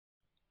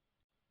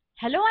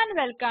Hello and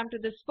welcome to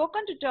the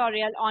spoken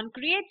tutorial on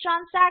Create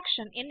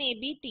Transaction in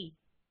ABT.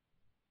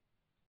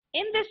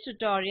 In this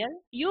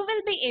tutorial, you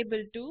will be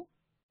able to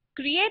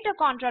create a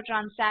Contra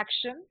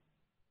Transaction,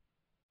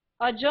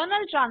 a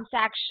Journal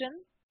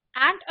Transaction,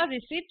 and a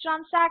Receipt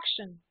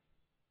Transaction.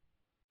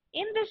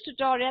 In this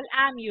tutorial,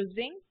 I am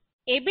using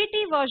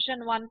ABT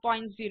version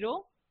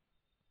 1.0,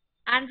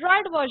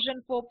 Android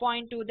version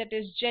 4.2 that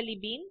is Jelly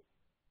Bean,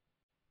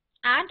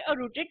 and a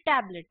rooted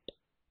tablet.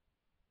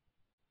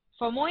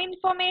 For more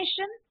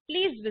information,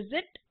 please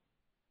visit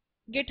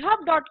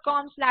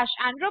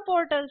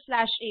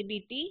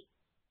github.com/androportal/abt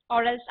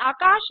or else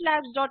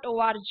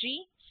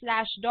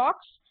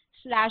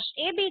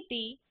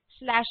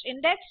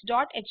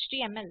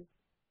akashlabs.org/docs/abt/index.html.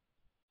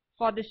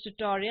 For this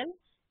tutorial,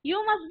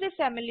 you must be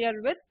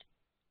familiar with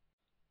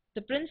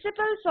the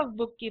principles of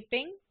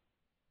bookkeeping,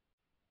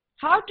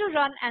 how to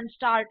run and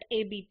start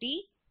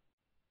ABT,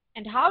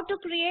 and how to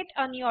create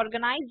a new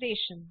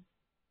organization.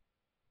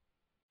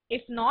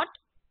 If not,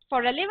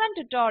 for relevant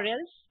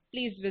tutorials,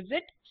 please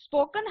visit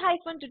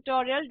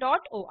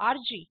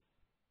spoken-tutorial.org.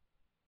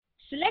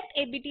 Select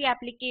ABT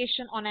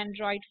application on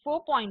Android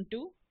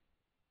 4.2.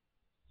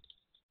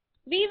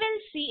 We will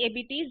see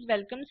ABT's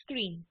welcome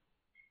screen.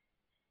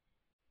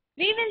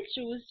 We will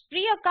choose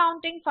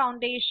Pre-Accounting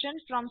Foundation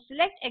from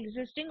Select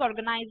Existing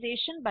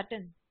Organization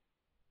button.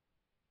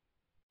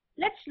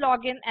 Let's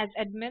log in as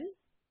admin.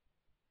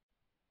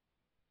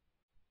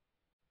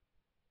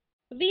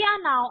 We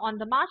are now on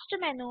the master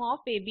menu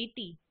of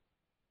ABT.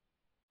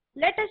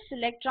 Let us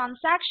select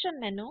Transaction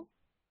menu.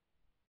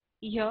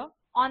 Here,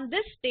 on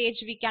this page,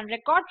 we can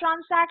record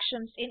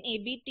transactions in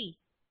ABT.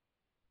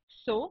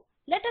 So,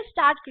 let us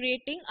start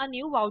creating a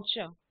new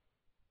voucher.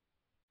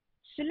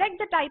 Select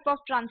the type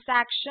of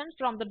transaction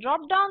from the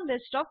drop-down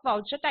list of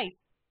voucher type.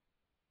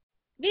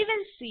 We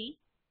will see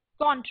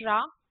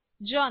Contra,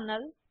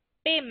 Journal,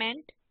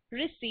 Payment,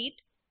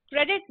 Receipt,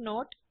 Credit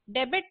Note,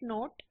 Debit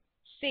Note,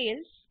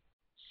 Sales,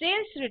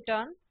 Sales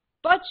Return,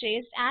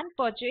 Purchase and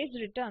Purchase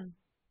Return.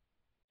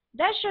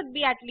 There should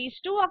be at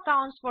least 2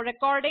 accounts for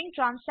recording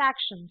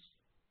transactions.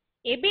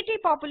 ABT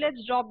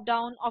populates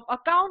drop-down of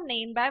account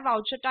name by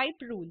voucher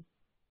type rule.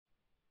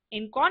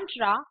 In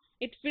Contra,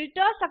 it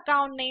filters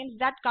account names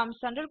that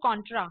comes under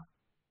Contra.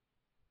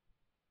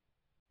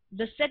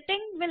 The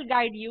setting will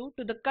guide you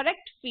to the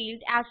correct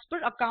field as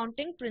per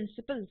accounting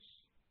principles.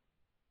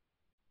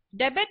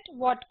 Debit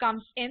what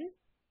comes in,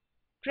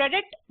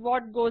 credit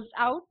what goes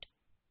out,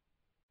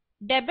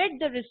 debit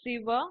the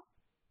receiver,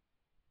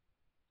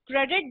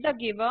 credit the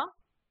giver,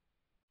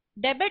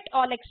 debit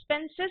all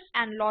expenses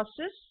and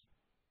losses,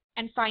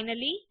 and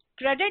finally,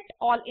 credit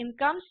all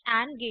incomes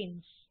and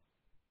gains.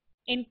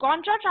 In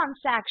Contra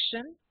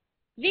Transaction,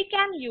 we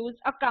can use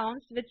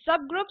accounts with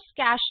subgroups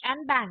cash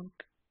and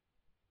bank.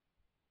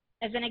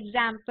 As an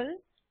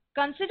example,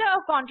 consider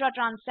a Contra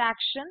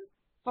Transaction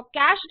for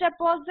cash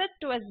deposit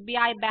to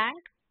SBI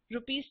Bank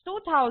Rs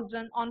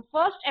 2000 on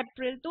 1st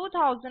April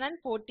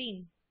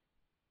 2014.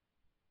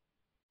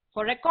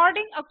 For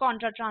recording a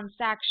Contra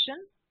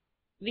Transaction,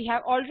 we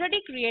have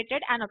already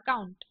created an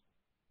account.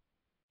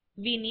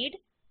 We need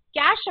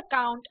cash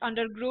account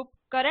under group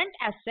Current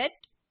Asset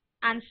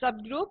and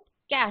subgroup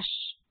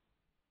Cash.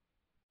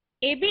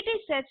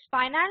 ABT sets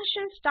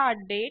financial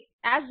start date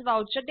as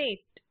voucher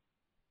date.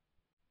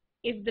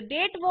 If the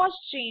date was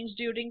changed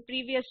during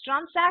previous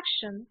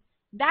transaction,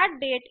 that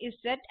date is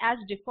set as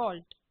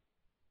default.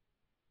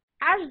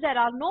 As there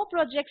are no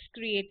projects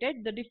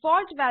created, the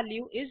default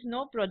value is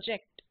no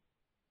project.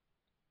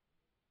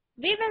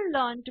 We will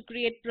learn to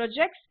create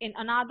projects in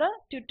another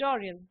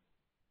tutorial.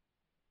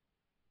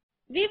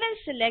 We will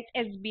select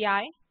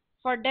SBI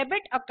for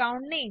debit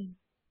account name.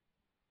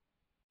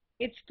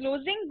 Its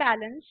closing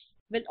balance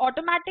will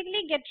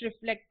automatically get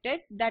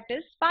reflected, that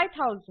is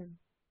 5000.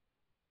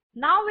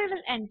 Now we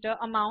will enter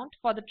amount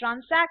for the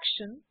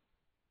transaction.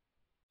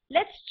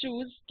 Let's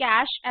choose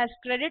cash as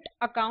credit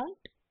account.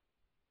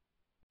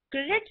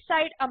 Credit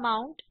side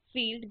amount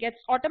field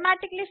gets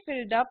automatically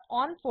filled up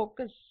on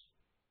focus.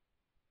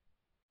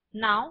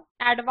 Now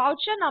add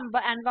voucher number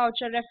and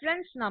voucher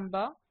reference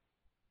number.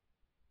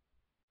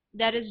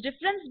 There is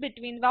difference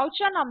between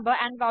voucher number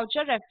and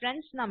voucher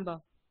reference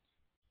number.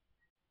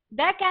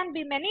 There can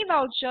be many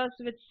vouchers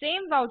with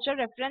same voucher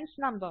reference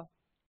number.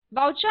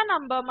 Voucher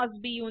number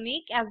must be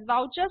unique as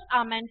vouchers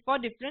are meant for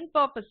different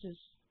purposes.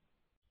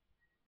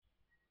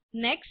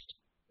 Next,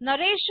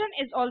 narration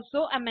is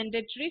also a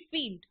mandatory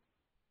field.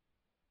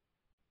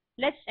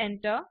 Let's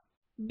enter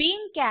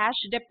being cash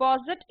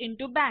deposit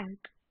into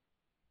bank.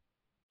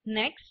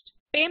 Next,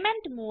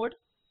 payment mode.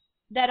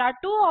 There are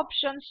 2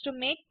 options to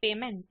make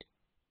payment,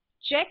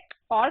 check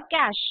or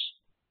cash.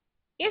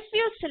 If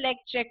you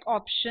select check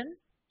option,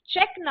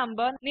 check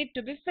number need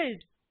to be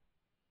filled.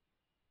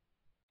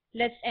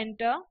 Let's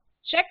enter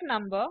check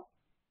number.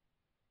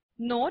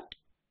 Note,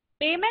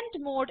 payment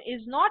mode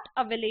is not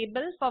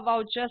available for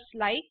vouchers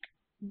like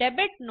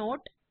debit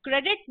note,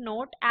 credit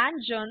note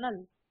and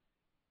journal.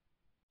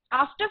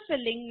 After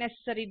filling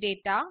necessary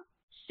data,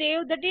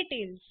 save the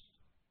details.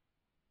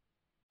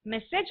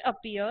 Message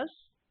appears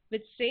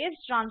which says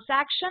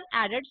transaction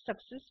added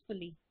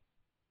successfully.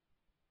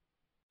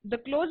 The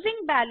closing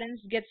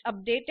balance gets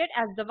updated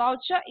as the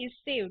voucher is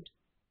saved.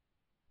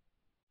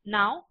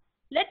 Now,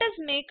 let us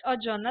make a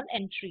journal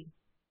entry.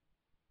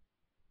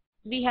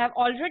 We have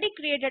already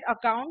created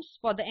accounts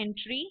for the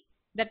entry,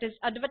 that is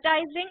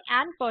advertising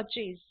and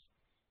purchase.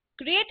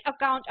 Create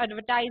account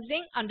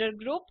advertising under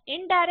group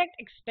indirect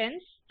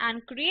expense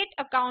and create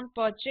account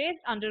purchase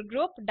under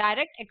group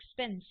direct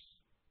expense.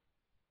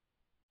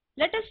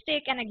 Let us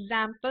take an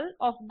example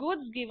of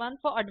goods given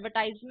for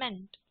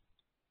advertisement.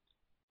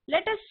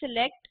 Let us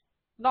select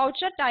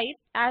voucher type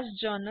as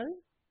journal.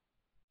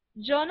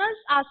 Journals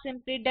are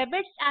simply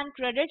debits and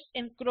credits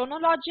in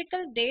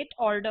chronological date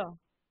order.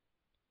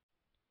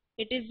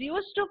 It is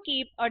used to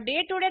keep a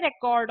day-to-day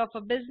record of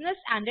a business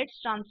and its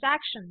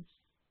transactions.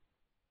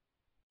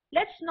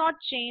 Let's not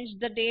change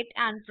the date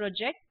and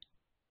project.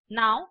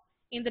 Now,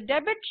 in the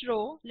debit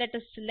row, let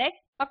us select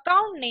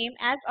account name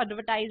as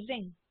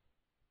advertising.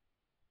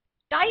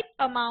 Type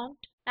amount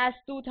as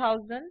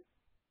 2000.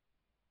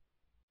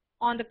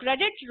 On the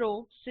credit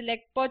row,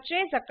 select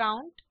purchase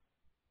account.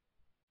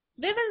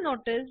 We will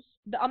notice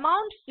the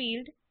amount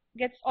field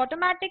gets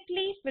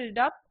automatically filled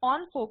up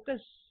on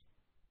focus.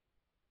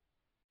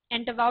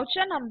 Enter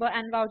voucher number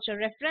and voucher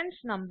reference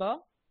number.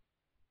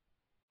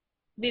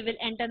 We will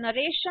enter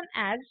narration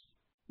as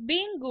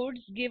being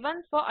goods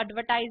given for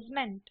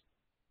advertisement.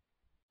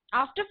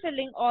 After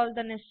filling all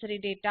the necessary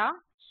data,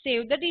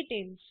 save the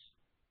details.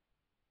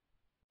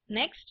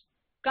 Next,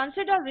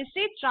 consider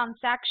receipt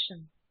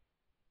transaction.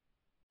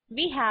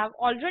 We have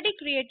already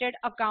created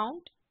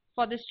account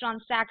for this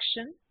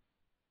transaction.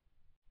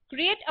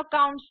 Create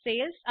account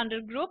sales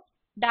under group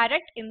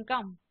direct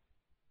income.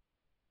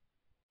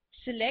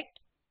 Select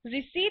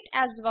receipt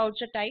as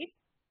voucher type.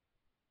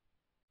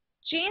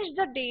 Change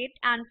the date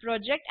and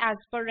project as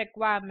per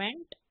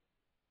requirement.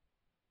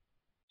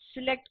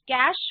 Select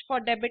cash for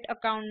debit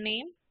account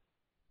name.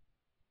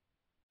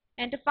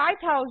 Enter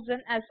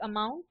 5000 as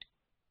amount.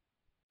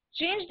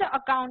 Change the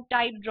account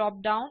type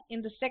drop down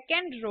in the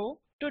second row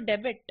to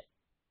debit.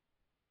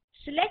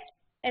 Select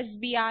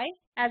SBI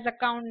as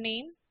account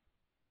name.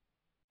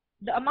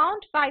 The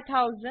amount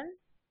 5000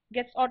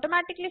 gets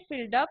automatically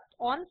filled up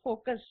on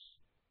focus.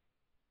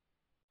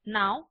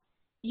 Now,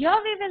 here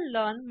we will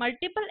learn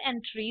multiple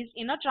entries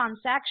in a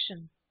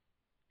transaction.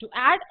 To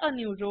add a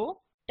new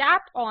row,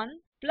 tap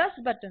on plus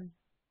button.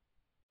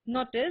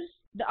 Notice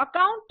the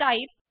account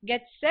type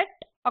gets set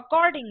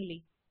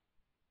accordingly.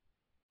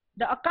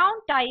 The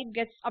account type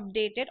gets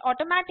updated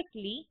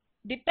automatically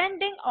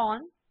depending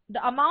on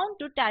the amount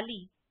to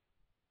tally.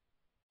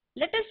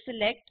 Let us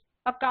select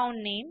account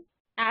name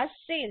as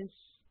sales.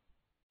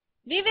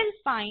 We will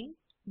find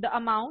the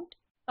amount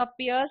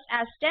appears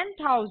as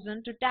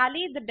 10,000 to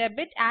tally the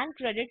debit and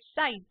credit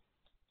side.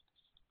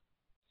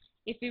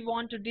 If we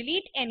want to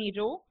delete any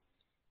row,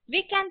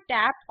 we can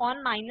tap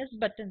on minus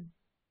button.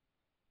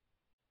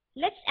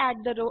 Let's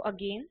add the row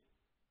again.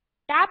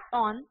 Tap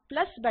on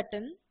plus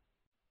button.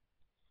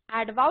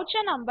 Add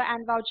voucher number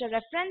and voucher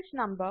reference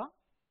number.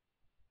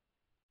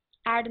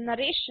 Add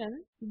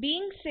narration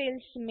being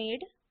sales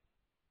made.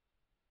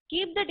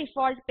 Keep the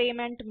default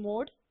payment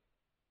mode.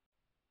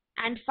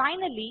 And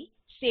finally,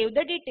 save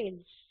the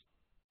details.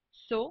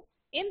 So,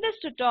 in this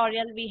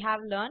tutorial we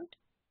have learned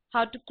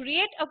how to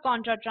create a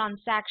contra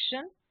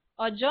transaction,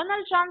 a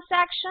journal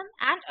transaction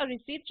and a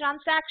receipt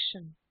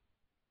transaction.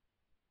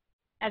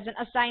 As an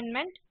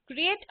assignment,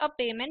 create a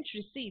payment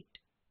receipt.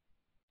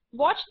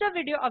 Watch the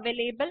video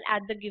available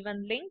at the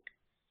given link.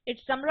 It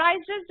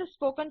summarizes the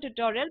spoken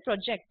tutorial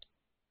project.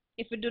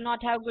 If you do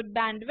not have good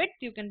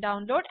bandwidth, you can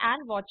download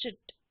and watch it.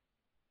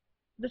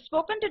 The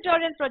Spoken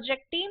Tutorial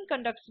project team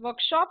conducts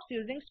workshops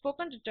using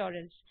spoken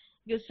tutorials,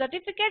 gives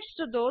certificates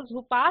to those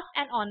who pass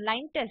an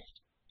online test.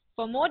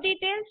 For more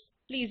details,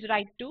 please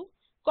write to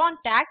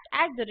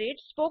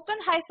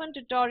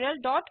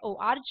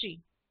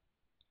contact@spoken-tutorial.org.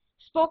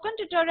 Spoken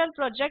Tutorial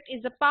project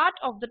is a part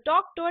of the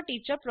Talk to a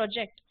Teacher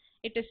project.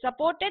 It is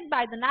supported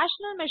by the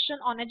National Mission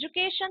on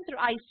Education through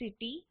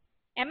ICT,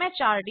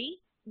 MHRD,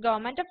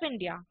 Government of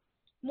India.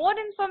 More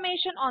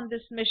information on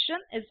this mission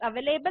is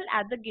available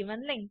at the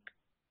given link.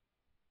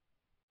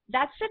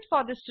 That's it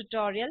for this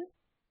tutorial.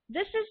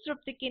 This is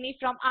Trupti Kini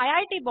from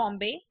IIT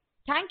Bombay.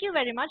 Thank you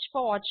very much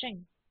for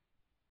watching.